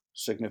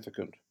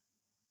significant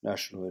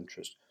national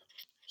interest.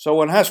 So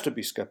one has to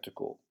be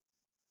skeptical.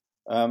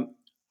 Um,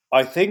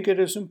 I think it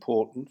is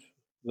important,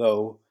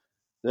 though,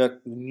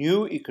 that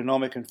new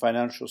economic and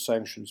financial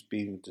sanctions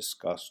being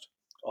discussed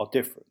are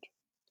different.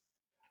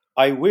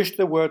 I wish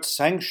the word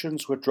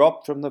sanctions were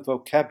dropped from the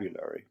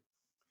vocabulary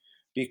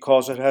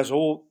because it has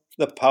all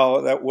the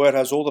power, that word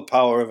has all the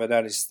power of an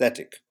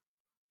anesthetic.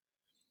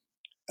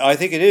 I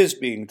think it is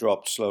being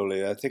dropped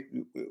slowly. I think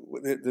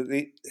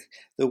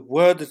the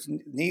word that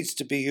needs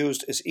to be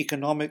used as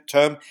economic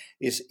term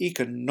is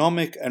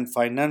economic and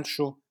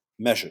financial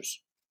measures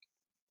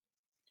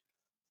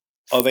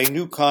of a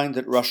new kind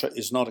that Russia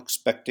is not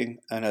expecting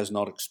and has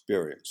not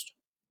experienced.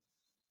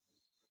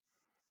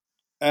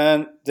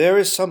 And there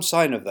is some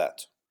sign of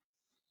that.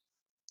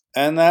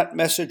 And that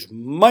message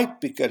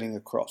might be getting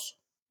across.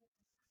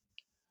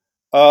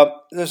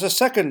 There's a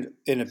second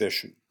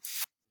inhibition,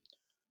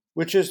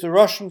 which is the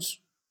Russians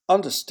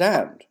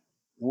understand,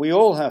 we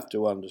all have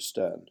to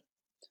understand,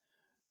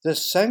 the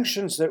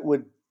sanctions that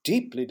would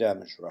deeply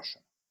damage Russia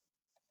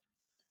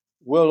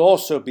will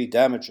also be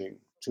damaging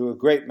to a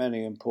great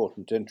many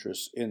important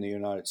interests in the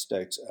United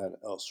States and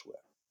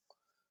elsewhere.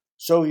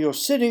 So you're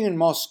sitting in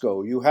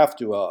Moscow, you have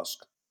to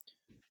ask,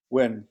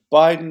 when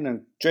Biden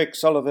and Jake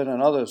Sullivan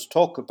and others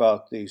talk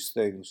about these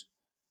things,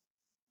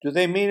 do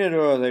they mean it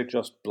or are they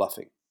just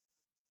bluffing?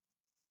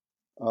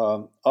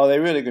 Are they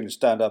really going to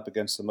stand up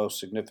against some of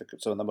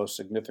the most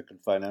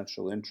significant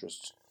financial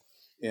interests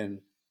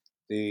in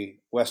the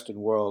Western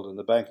world and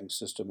the banking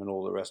system and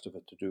all the rest of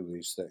it to do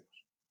these things?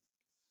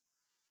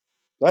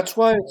 That's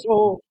why it's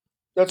all.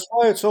 That's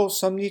why it's all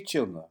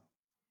сомнительно.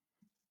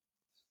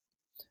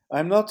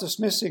 I'm not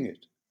dismissing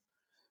it,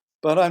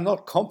 but I'm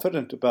not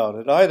confident about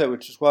it either,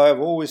 which is why I've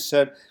always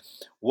said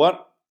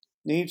what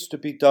needs to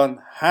be done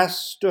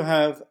has to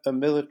have a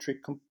military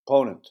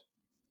component.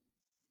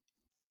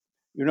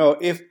 You know,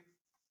 if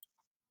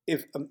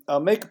I'll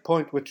make a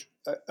point which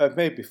I've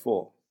made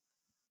before.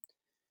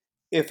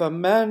 If a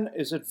man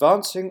is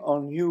advancing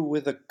on you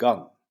with a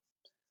gun,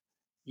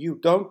 you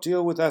don't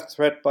deal with that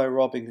threat by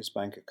robbing his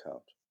bank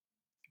account.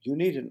 You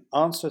need an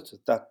answer to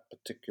that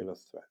particular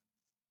threat.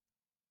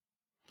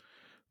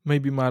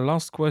 Maybe my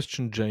last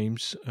question,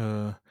 James.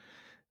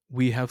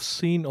 We have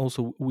seen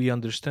also, we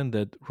understand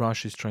that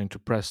Russia is trying to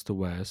press the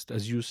West,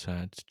 as you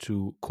said,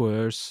 to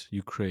coerce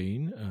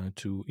Ukraine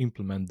to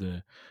implement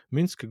the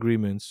Minsk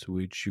agreements,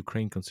 which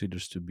Ukraine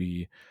considers to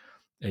be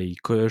a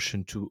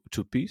coercion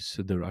to peace,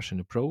 the Russian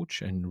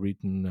approach, and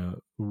written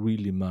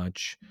really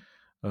much,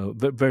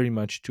 very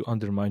much to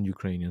undermine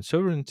Ukrainian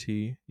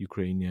sovereignty,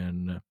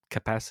 Ukrainian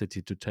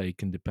capacity to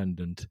take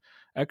independent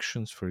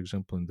actions, for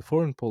example, in the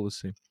foreign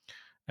policy.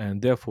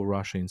 And therefore,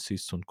 Russia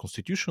insists on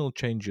constitutional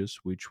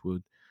changes, which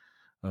would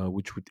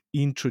which would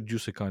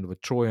introduce a kind of a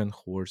Trojan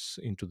horse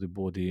into the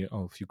body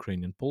of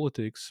Ukrainian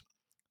politics.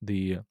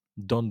 The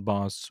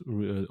Donbass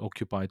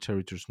occupied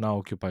territories, now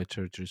occupied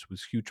territories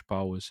with huge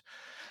powers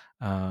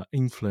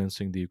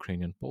influencing the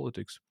Ukrainian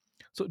politics.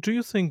 So, do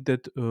you think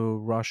that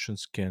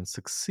Russians can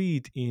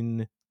succeed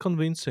in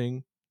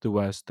convincing the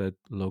West that,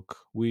 look,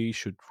 we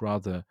should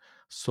rather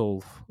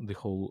solve the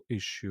whole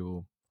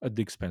issue at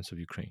the expense of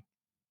Ukraine?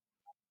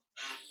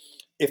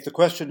 If the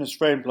question is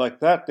framed like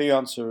that, the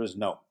answer is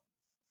no.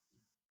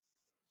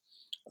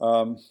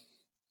 Um,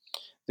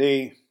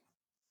 the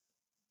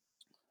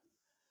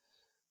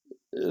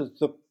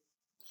the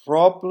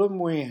problem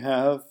we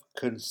have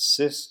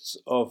consists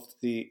of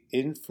the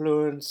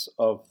influence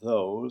of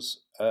those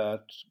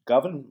at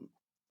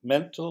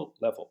governmental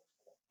level.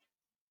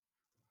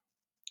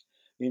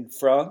 In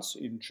France,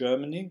 in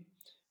Germany,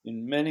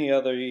 in many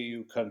other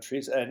EU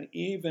countries, and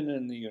even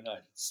in the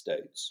United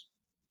States,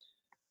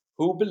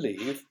 who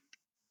believe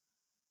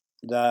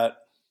that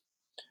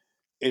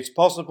it's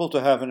possible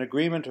to have an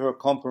agreement or a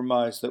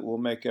compromise that will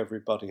make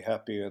everybody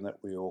happy and that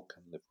we all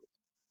can live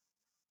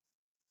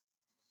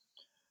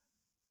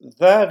with.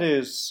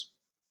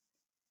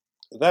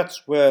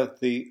 That's where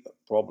the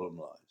problem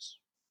lies.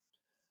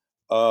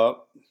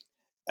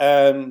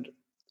 And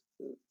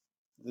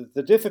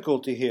the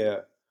difficulty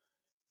here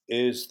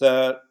is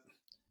that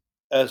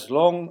as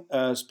long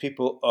as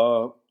people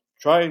are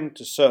trying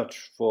to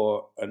search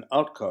for an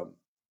outcome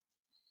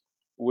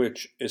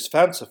which is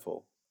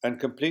fanciful and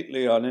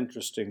completely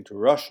uninteresting to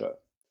Russia,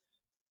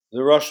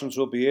 the Russians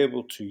will be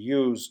able to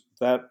use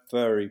that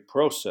very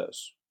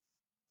process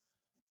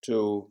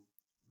to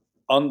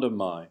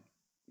undermine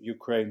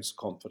Ukraine's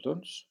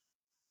confidence,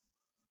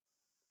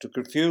 to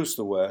confuse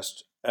the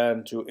West,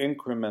 and to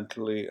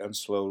incrementally and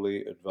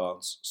slowly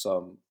advance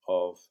some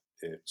of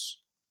its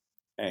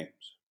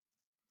aims.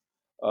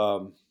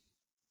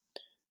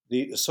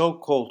 The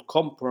so-called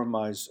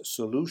compromise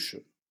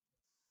solution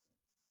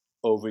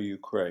over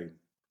Ukraine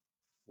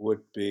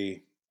would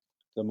be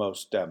the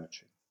most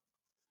damaging.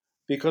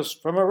 Because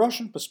from a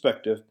Russian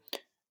perspective,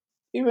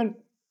 even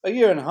a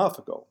year and a half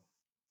ago,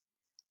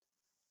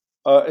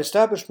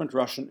 establishment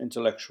Russian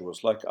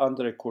intellectuals like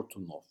Andrei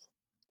Kortunov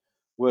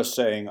were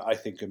saying, I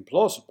think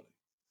implausibly,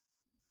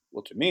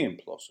 well, to me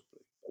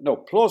implausibly, no,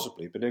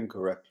 plausibly, but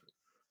incorrectly,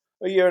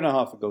 a year and a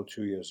half ago,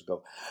 2 years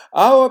ago,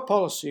 our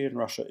policy in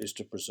Russia is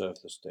to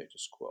preserve the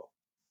status quo.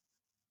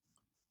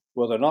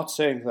 Well, they're not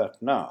saying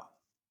that now.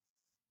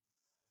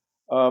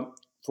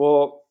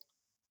 For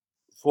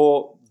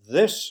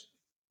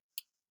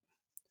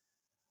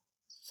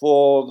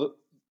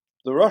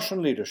the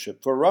Russian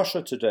leadership, for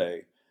Russia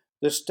today,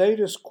 the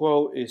status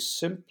quo is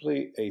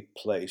simply a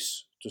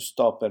place to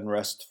stop and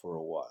rest for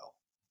a while.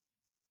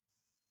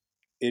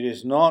 It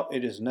is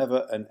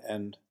never an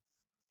end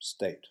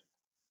state.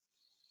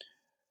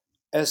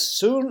 As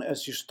soon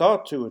as you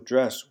start to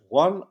address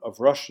one of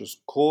Russia's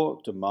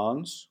core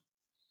demands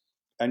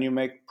and you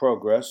make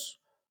progress,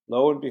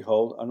 lo and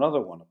behold,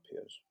 another one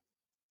appears.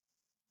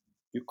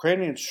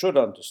 Ukrainians should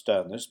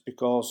understand this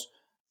because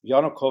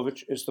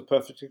Yanukovych is the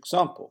perfect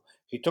example.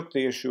 He took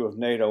the issue of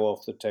NATO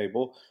off the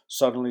table.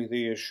 Suddenly,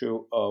 the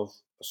issue of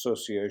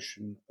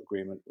association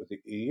agreement with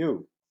the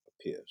EU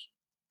appears.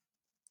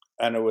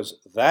 And it was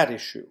that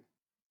issue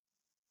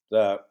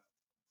that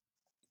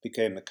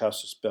became the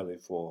casus belli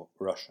for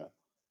Russia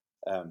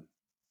and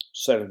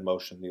set in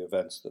motion the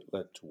events that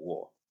led to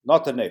war,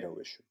 not the NATO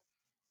issue.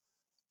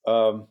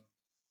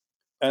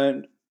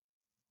 And,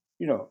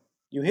 you know,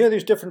 you hear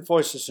these different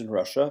voices in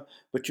Russia,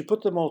 but you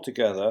put them all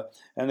together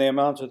and they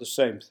amount to the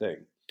same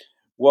thing.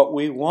 What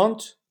we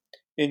want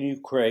in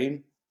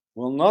Ukraine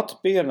will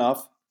not be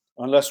enough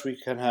unless we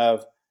can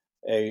have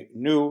a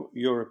new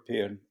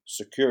European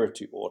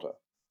security order.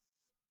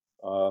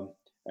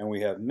 And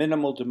we have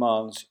minimal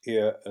demands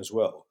here as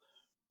well.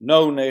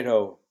 No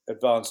NATO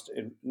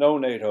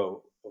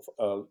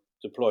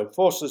deployed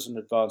forces and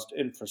advanced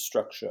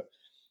infrastructure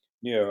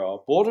near our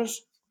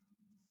borders,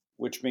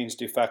 which means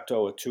de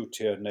facto a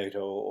two-tier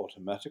NATO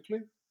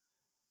automatically.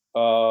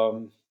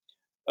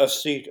 A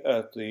seat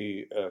at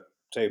the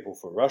table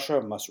for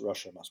Russia must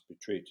be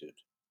treated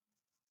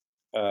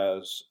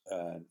as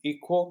an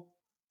equal.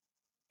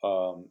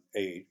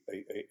 A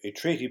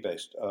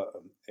treaty-based,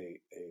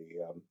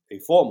 a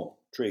formal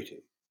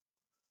treaty,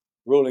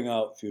 ruling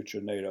out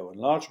future NATO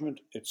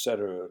enlargement,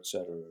 etc.,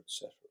 etc.,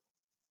 etc.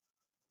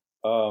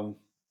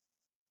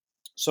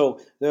 So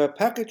there are a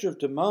package of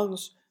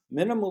demands,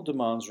 minimal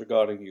demands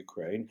regarding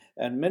Ukraine,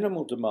 and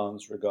minimal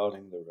demands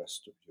regarding the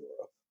rest of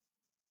Europe,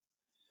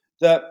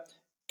 that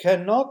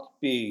cannot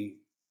be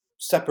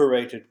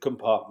separated,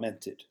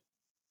 compartmented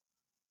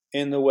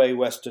in the way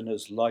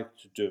Westerners like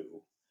to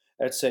do.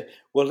 Let's say,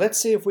 well, let's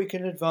see if we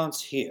can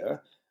advance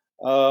here,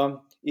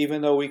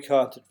 even though we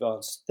can't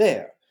advance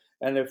there.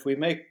 And if we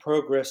make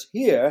progress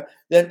here,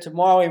 then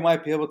tomorrow we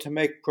might be able to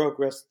make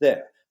progress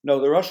there. No,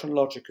 the Russian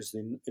logic is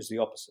the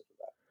opposite of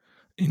that.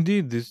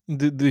 Indeed,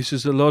 this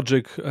is a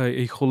logic,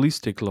 a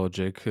holistic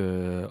logic,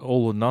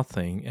 all or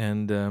nothing,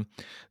 and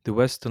the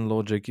Western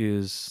logic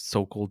is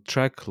so-called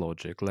track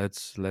logic.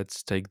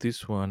 Let's take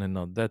this one and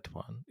not that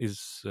one.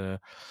 Is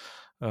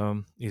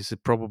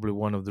probably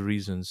one of the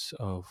reasons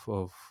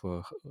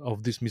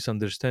of this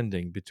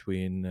misunderstanding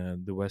between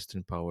the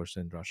Western powers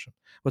and Russia.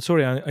 But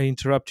sorry, I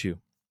interrupt you.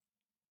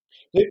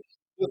 The-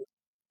 the-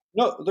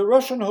 no, the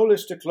Russian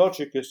holistic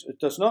logic is it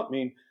does not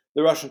mean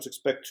the Russians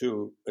expect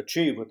to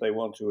achieve what they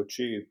want to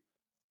achieve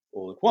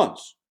all at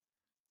once,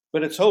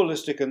 but it's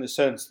holistic in the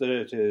sense that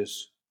it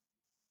is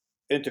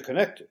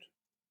interconnected.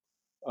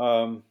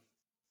 Um,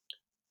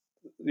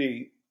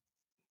 the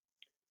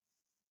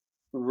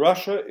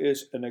Russia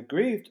is an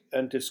aggrieved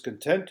and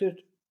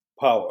discontented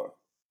power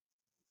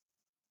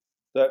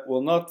that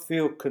will not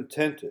feel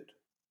contented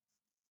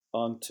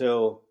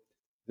until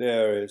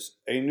there is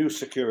a new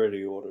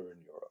security order in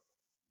Europe,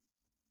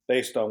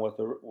 based on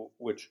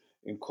which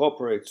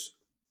incorporates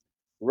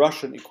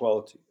Russian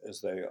equality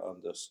as they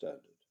understand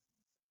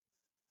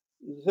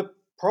it. The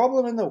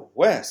problem in the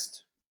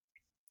West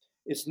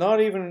is not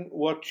even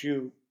what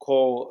you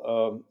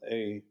call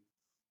a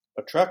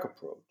track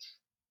approach.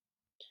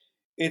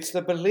 It's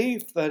the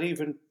belief that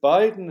even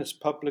Biden has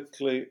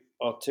publicly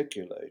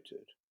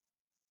articulated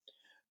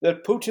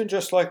that Putin,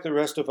 just like the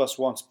rest of us,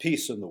 wants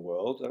peace in the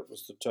world. That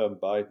was the term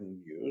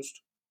Biden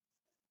used.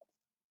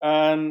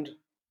 And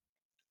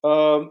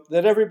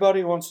that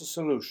everybody wants a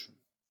solution.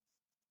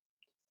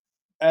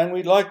 And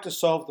we'd like to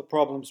solve the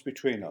problems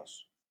between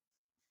us.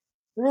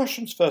 The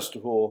Russians, first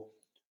of all,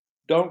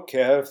 don't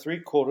care if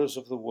 3/4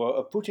 of the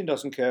world, Putin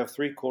doesn't care if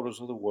 3/4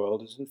 of the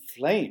world is in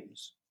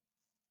flames,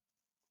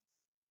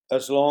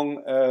 as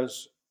long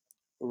as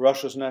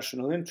Russia's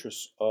national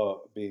interests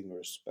are being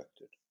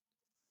respected.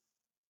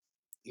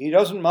 He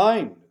doesn't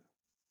mind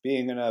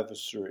being an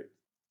adversary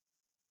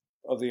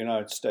of the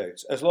United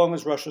States, as long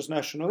as Russia's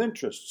national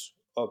interests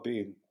are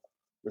being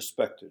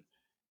respected.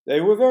 They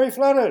were very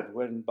flattered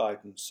when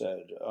Biden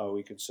said,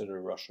 we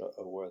consider Russia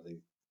a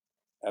worthy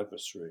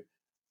adversary.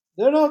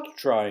 They're not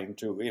trying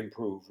to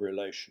improve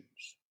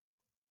relations.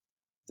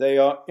 They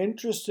are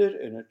interested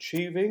in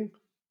achieving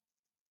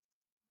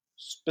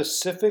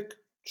specific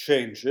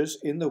changes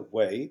in the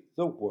way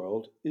the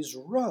world is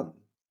run.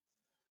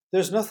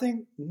 There's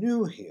nothing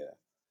new here.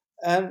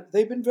 And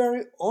they've been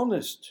very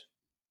honest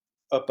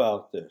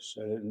about this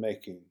and in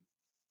making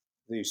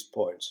these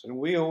points. And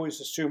we always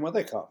assume, well,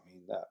 they can't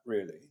mean that,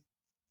 really.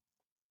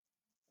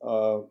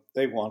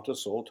 They want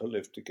us all to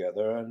live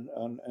together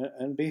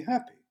and be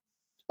happy.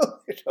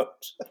 They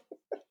don't.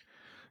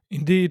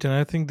 Indeed, and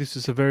I think this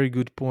is a very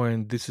good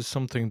point. This is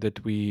something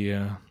that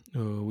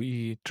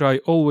we try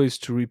always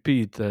to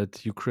repeat,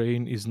 that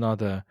Ukraine is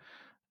not a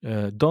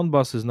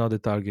Donbas is not a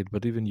target,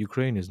 but even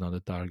Ukraine is not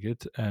a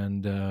target.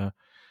 And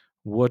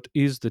what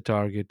is the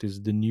target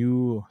is the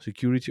new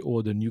security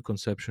order, new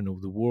conception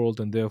of the world.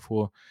 And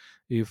therefore,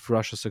 if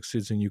Russia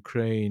succeeds in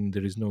Ukraine,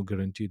 there is no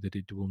guarantee that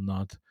it will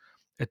not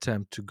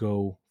attempt to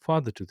go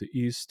farther to the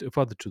east,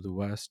 farther to the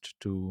west,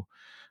 to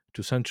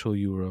Central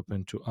Europe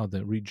and to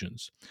other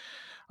regions.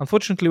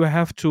 Unfortunately, we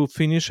have to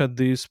finish at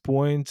this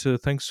point.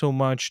 Thanks so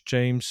much,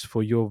 James,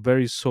 for your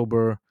very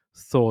sober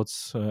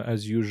thoughts,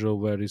 as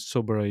usual, very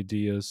sober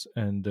ideas,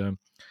 and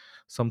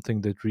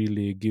something that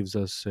really gives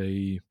us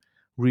a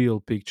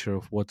real picture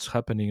of what's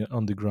happening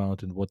on the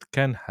ground and what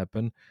can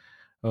happen.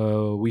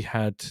 We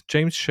had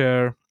James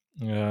Scher,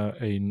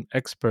 an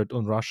expert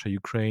on Russia,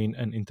 Ukraine,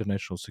 and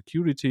international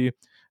security,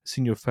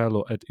 senior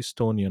fellow at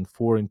Estonian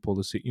Foreign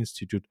Policy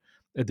Institute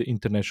at the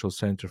International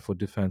Center for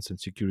Defense and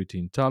Security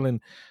in Tallinn,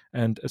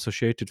 and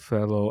associated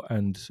fellow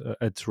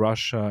at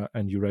Russia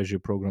and Eurasia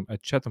program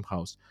at Chatham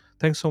House.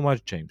 Thanks so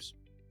much, James.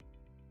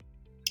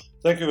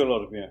 Thank you,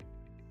 Volodymyr.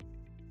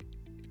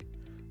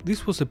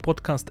 This was a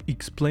podcast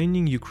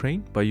explaining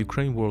Ukraine by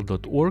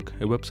ukraineworld.org,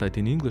 a website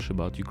in English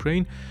about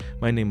Ukraine.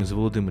 My name is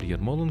Volodymyr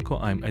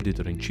Yermolenko. I'm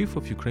editor-in-chief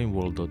of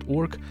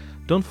ukraineworld.org.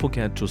 Don't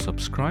forget to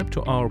subscribe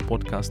to our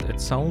podcast at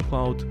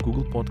SoundCloud,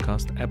 Google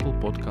Podcast, Apple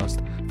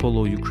Podcast.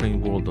 Follow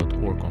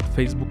ukraineworld.org on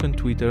Facebook and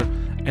Twitter,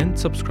 and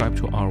subscribe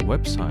to our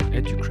website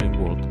at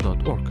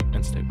ukraineworld.org.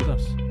 And stay with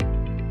us.